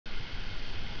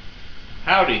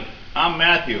Howdy, I'm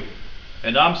Matthew.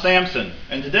 And I'm Samson.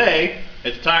 And today,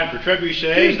 it's time for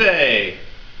Trebuchet Tuesday.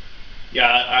 Yeah,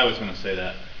 I was going to say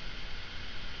that.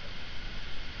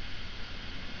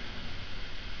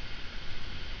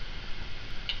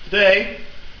 Today,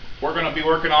 we're going to be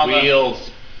working on wheels.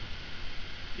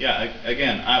 Yeah,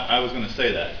 again, I was going to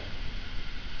say that.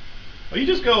 Will you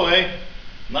just go away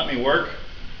and let me work?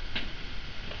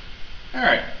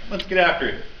 Alright, let's get after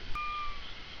it.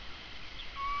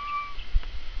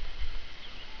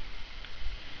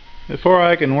 Before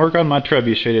I can work on my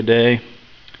trebuchet today,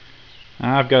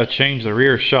 I've got to change the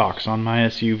rear shocks on my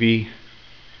SUV.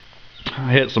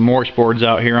 I hit some washboards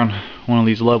out here on one of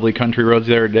these lovely country roads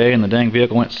the other day, and the dang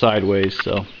vehicle went sideways,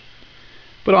 so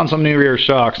put on some new rear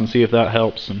shocks and see if that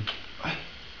helps. And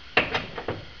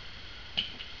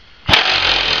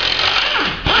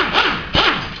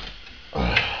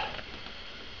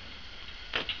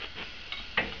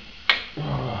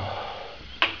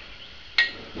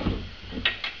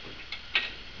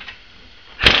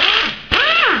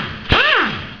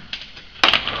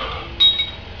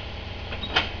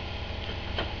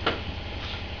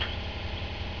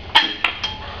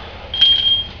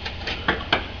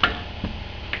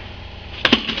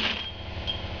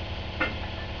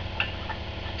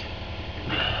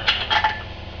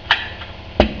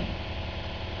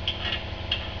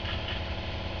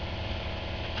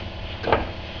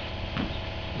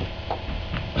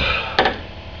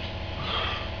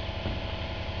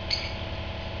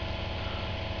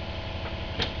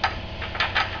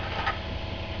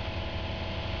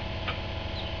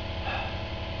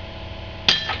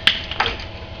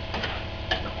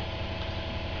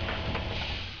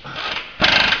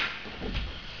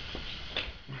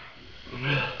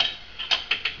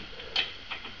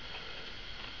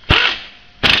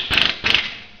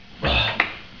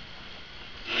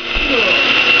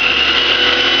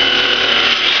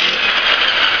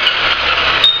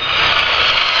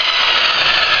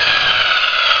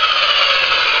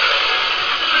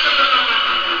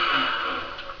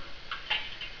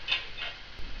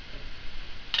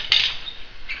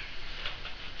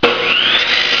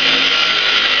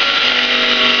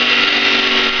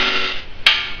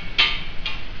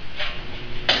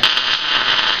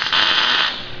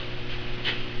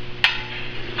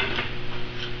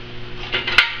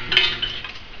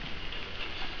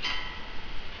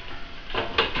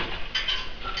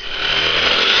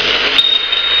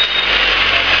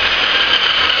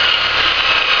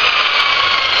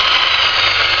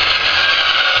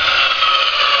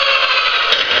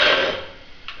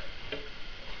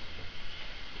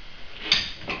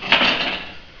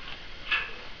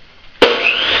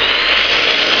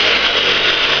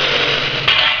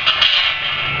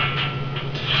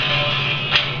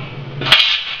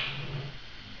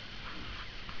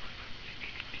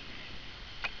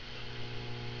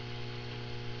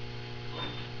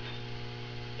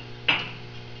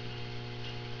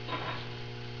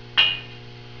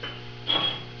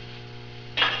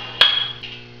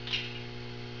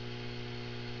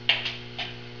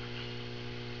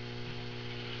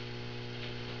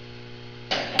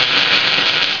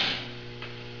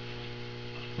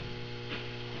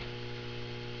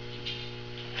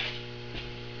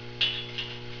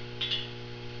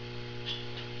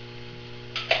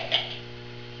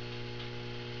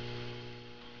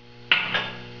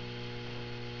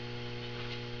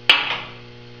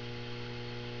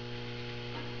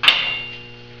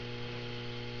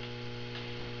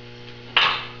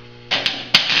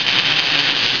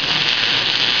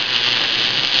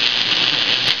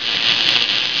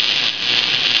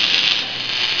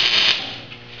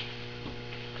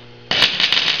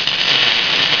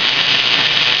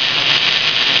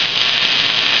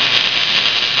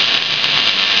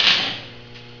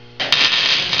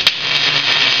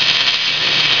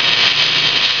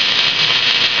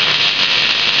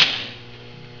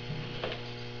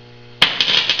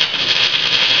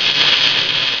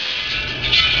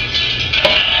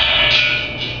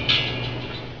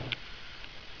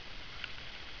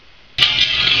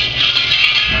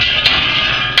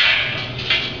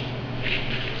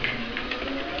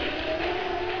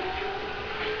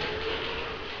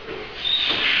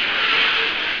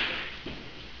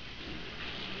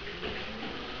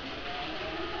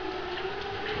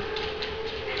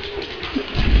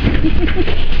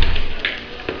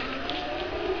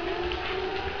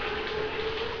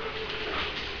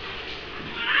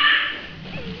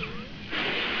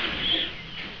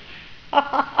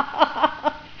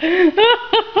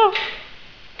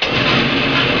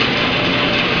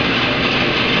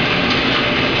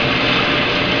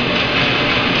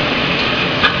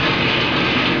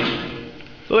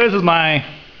So this is my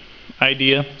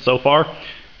idea so far.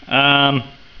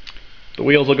 The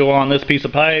wheels will go on this piece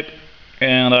of pipe,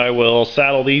 and I will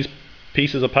saddle these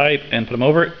pieces of pipe and put them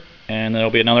over it, and there'll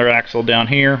be another axle down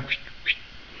here,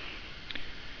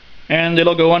 and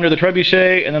it'll go under the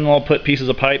trebuchet, and then we'll put pieces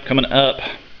of pipe coming up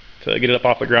to get it up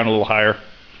off the ground a little higher.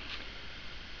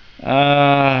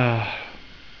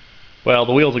 Well,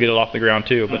 the wheels will get it off the ground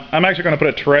too, but I'm actually going to put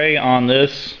a tray on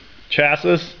this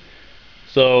chassis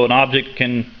so an object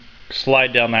can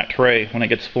slide down that tray when it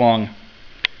gets flung.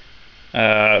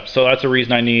 So that's the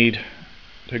reason I need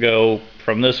to go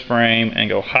from this frame and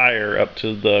go higher up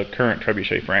to the current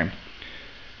trebuchet frame,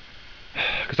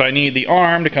 because I need the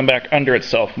arm to come back under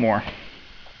itself more.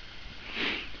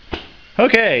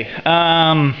 Okay,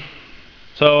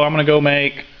 so I'm going to go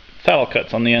make saddle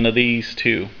cuts on the end of these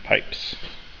two pipes.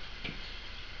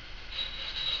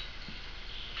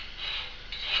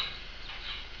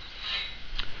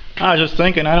 I was just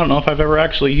thinking, I don't know if I've ever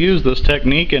actually used this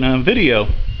technique in a video.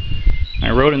 I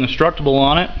wrote an Instructable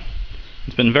on it.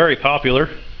 It's been very popular.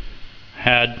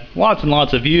 Had lots and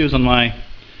lots of views on my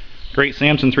Great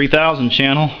Samson 3000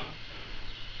 channel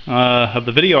of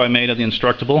the video I made of the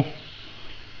Instructable.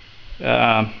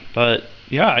 But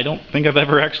yeah, I don't think I've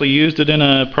ever actually used it in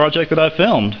a project that I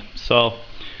filmed. So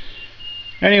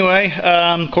anyway,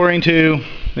 according to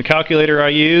the calculator I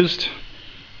used,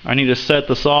 I need to set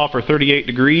the saw for 38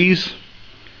 degrees.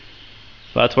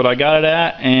 So that's what I got it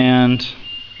at, and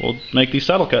we'll make these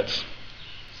saddle cuts.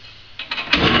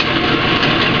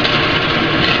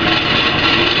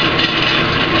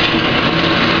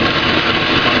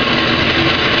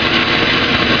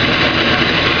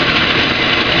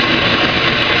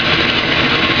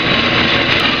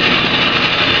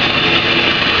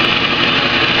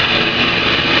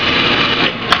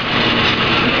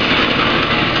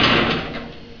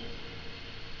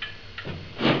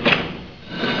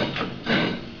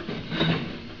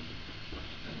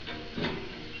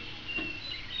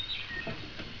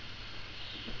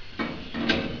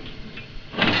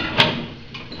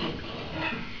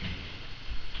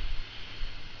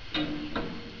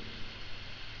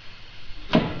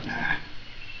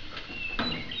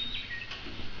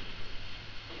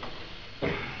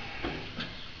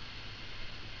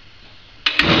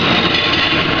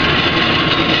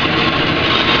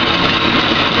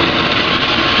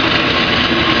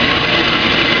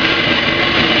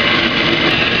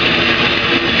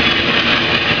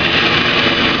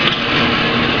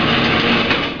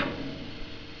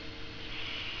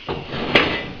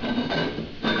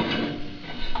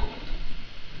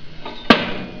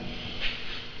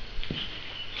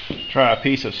 Try a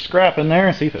piece of scrap in there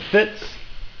and see if it fits.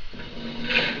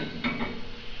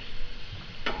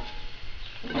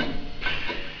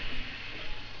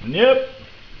 Yep.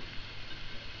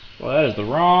 Well, that is the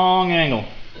wrong angle.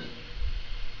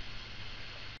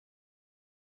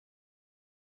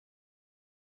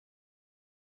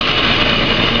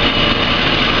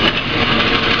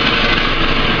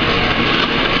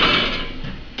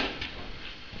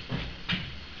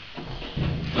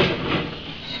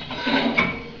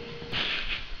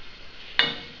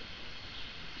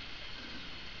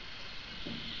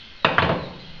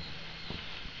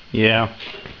 Yeah,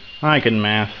 I can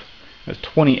math. It's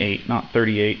 28, not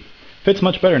 38. Fits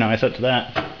much better now I set to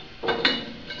that.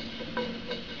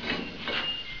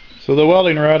 So the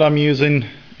welding rod I'm using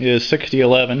is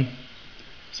 6011,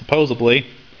 supposedly.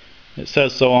 It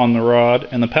says so on the rod,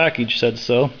 and the package said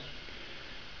so.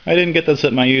 I didn't get this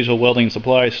at my usual welding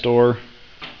supply store.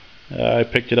 I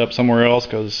picked it up somewhere else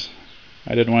because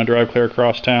I didn't want to drive clear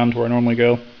across town to where I normally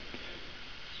go.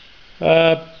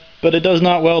 But it does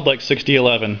not weld like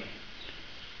 6011.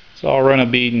 So I'll run a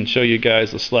bead and show you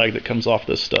guys the slag that comes off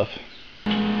this stuff.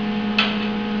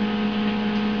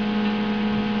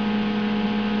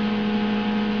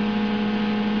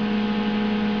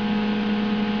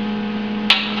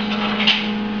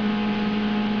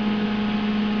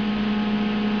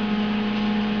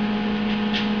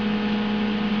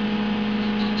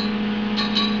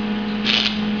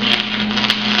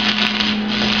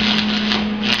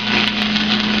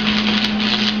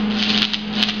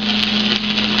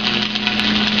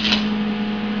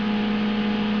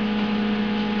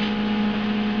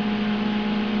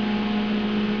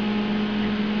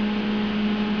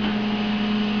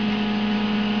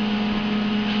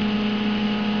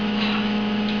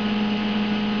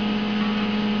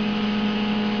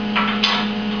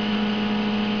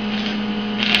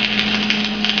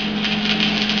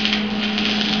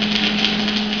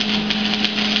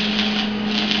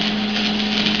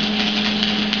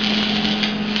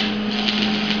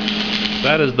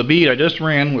 That is the bead I just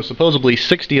ran, was supposedly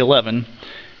 6011,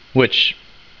 which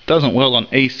doesn't weld on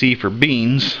AC for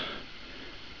beams.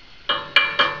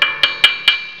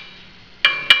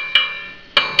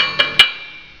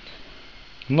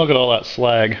 And look at all that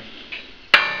slag.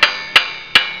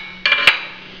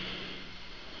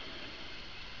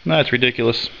 That's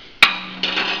ridiculous.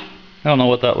 I don't know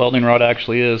what that welding rod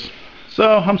actually is.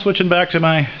 So I'm switching back to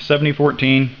my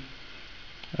 7014.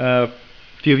 A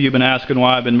few of you have been asking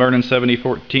why I've been burning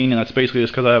 7014, and that's basically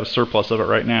just because I have a surplus of it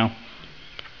right now.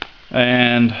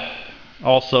 And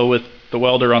also with the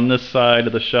welder on this side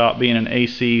of the shop being an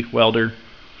AC welder,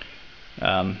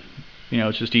 you know,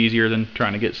 it's just easier than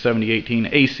trying to get 7018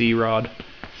 AC rod.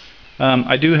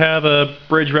 I do have a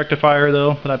bridge rectifier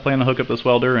though that I plan to hook up this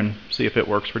welder and see if it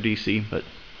works for DC, but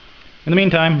in the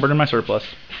meantime, burning my surplus.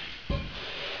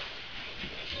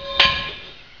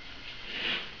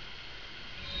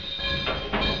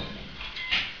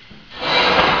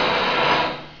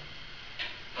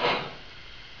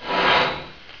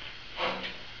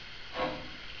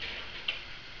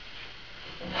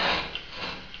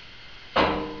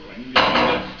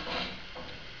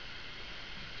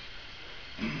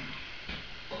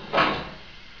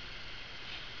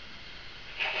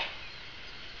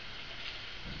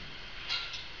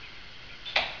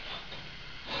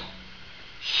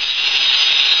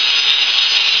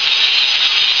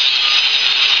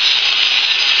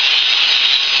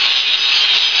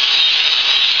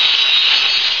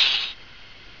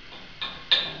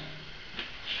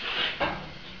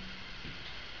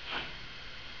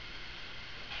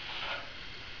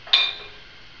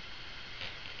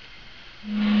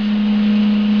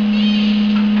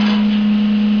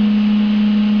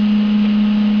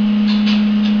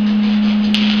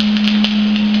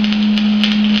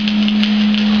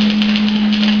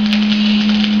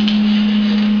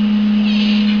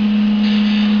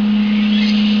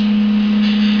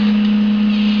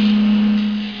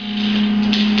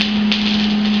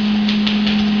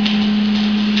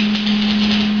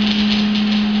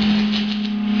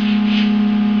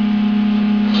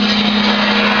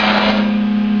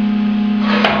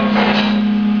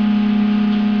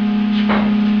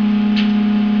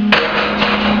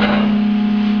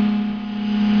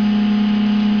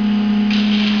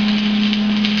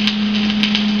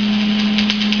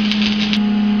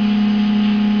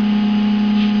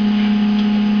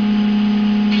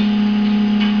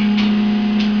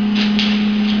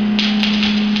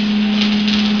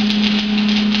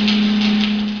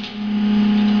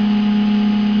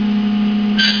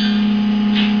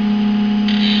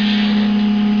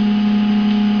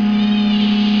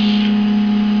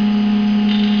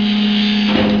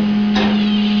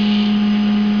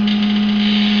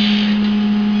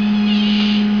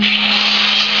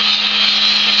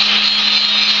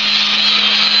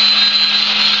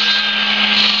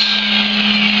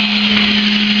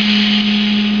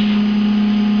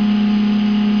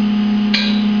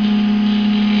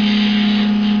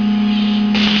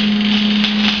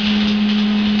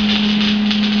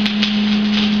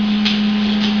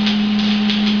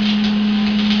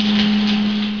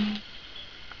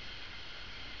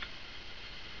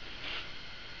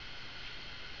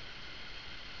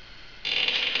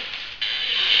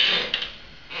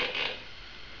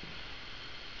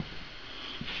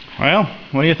 Well,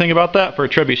 what do you think about that for a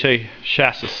Trebuchet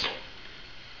chassis?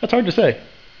 That's hard to say.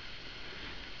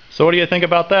 So what do you think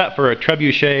about that for a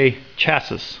Trebuchet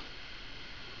chassis?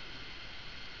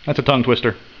 That's a tongue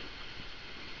twister.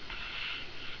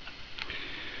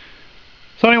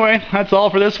 So anyway, that's all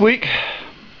for this week.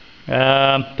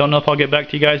 Don't know if I'll get back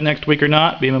to you guys next week or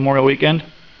not, being Memorial Weekend.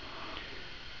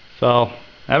 So,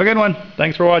 have a good one.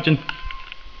 Thanks for watching.